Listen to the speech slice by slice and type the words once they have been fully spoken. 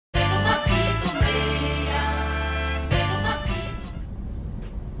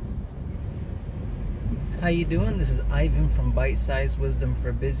How you doing? This is Ivan from Bitesize Wisdom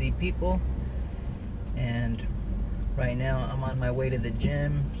for Busy People, and right now I'm on my way to the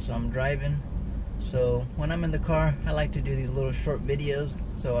gym, so I'm driving. So when I'm in the car, I like to do these little short videos,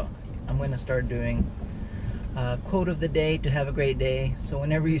 so I'm going to start doing quote of the day to have a great day. So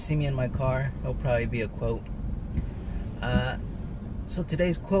whenever you see me in my car, it'll probably be a quote. So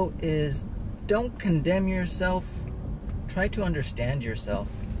today's quote is, don't condemn yourself, try to understand yourself.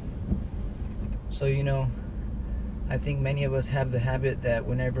 So, you know, I think many of us have the habit that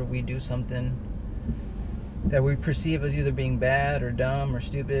whenever we do something that we perceive as either being bad or dumb or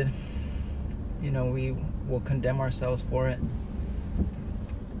stupid, you know, we will condemn ourselves for it.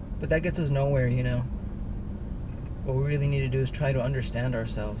 But that gets us nowhere, you know. What we really need to do is try to understand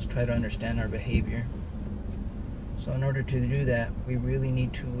ourselves, try to understand our behavior. So in order to do that, we really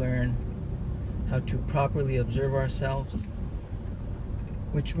need to learn how to properly observe ourselves,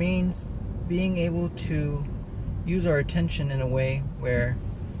 which means being able to use our attention in a way where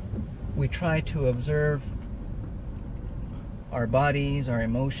we try to observe our bodies, our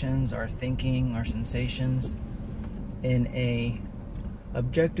emotions, our thinking, our sensations in a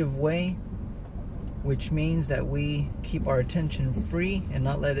objective way, which means that we keep our attention free and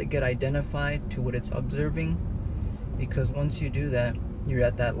not let it get identified to what it's observing, because once you do that, you're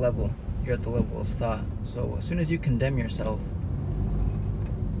at that level. You're at the level of thought. So as soon as you condemn yourself,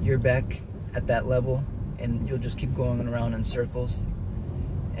 you're back at that level, and you'll just keep going around in circles,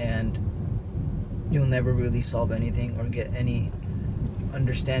 and you'll never really solve anything or get any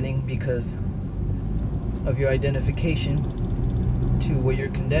understanding because of your identification to what you're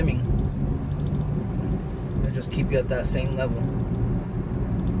condemning. It'll just keep you at that same level.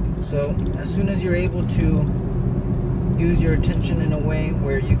 So as soon as you're able to use your attention in a way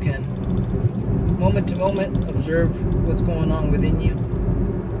where you can moment to moment observe what's going on within you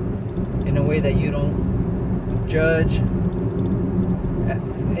in a way that you don't judge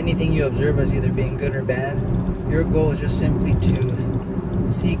anything you observe as either being good or bad. Your goal is just simply to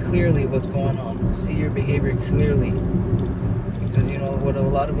see clearly what's going on, see your behavior clearly, because you know what a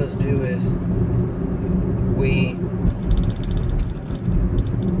lot of us do is we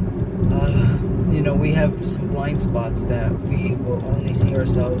have some blind spots that we will only see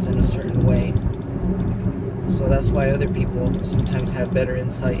ourselves in a certain way. So that's why other people sometimes have better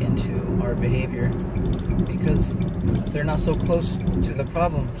insight into our behavior, because they're not so close to the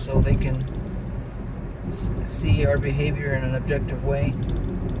problem, so they can see our behavior in an objective way.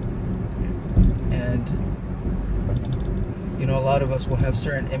 And you know, a lot of us will have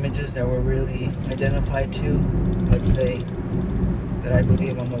certain images that we're really identified to. Let's say that I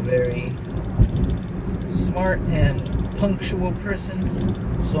believe I'm a very smart and punctual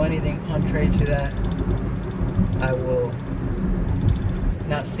person, so anything contrary to that I will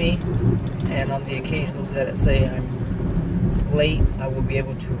not see. And on the occasions that say I'm late, I will be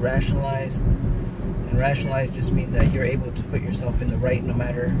able to rationalize. And rationalize just means that you're able to put yourself in the right no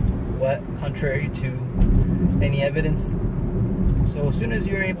matter what, contrary to any evidence. So as soon as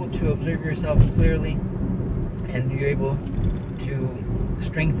you're able to observe yourself clearly and you're able to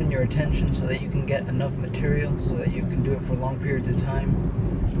strengthen your attention so that you can get enough material so that you can do it for long periods of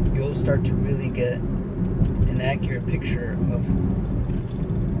time, you'll start to really get an accurate picture of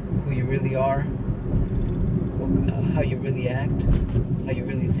who you really are, how you really act, how you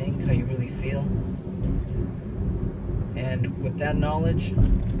really think, how you really feel. And with that knowledge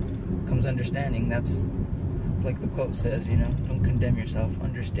comes understanding. That's like the quote says, you know, don't condemn yourself,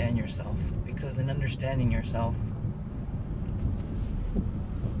 understand yourself. Because in understanding yourself,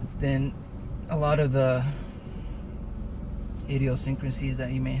 then a lot of the idiosyncrasies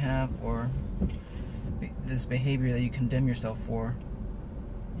that you may have, or this behavior that you condemn yourself for,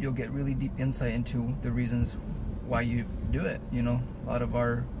 you'll get really deep insight into the reasons why you do it. You know, a lot of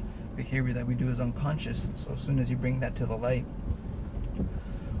our behavior that we do is unconscious. So as soon as you bring that to the light,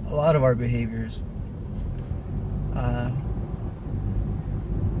 a lot of our behaviors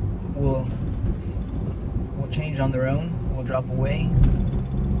will change on their own, will drop away.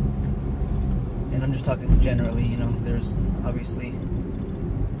 And I'm just talking generally, you know, there's obviously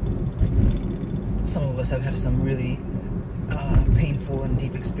some of us have had some really painful and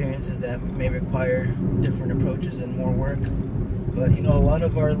deep experiences that may require different approaches and more work. But you know, a lot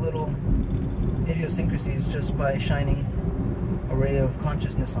of our little idiosyncrasies, just by shining a ray of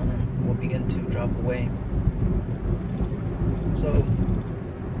consciousness on them, will begin to drop away. So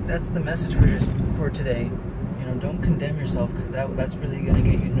that's the message for today. You know, don't condemn yourself, because that's really going to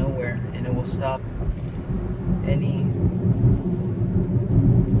get you nowhere, and it will stop any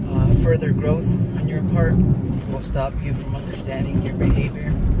further growth on your part. It will stop you from understanding your behavior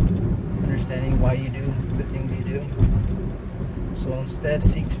and understanding why you do the things you do. So instead,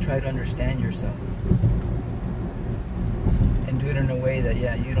 seek to try to understand yourself. And do it in a way that,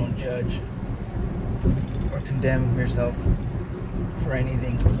 yeah, you don't judge or condemn yourself for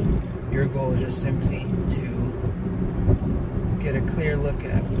anything. Your goal is just simply to get a clear look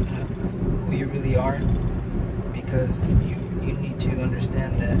at who you really are, because you need to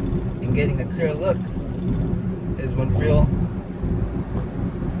understand that in getting a clear look is when real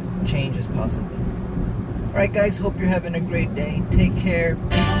change is possible. Alright guys, hope you're having a great day. Take care.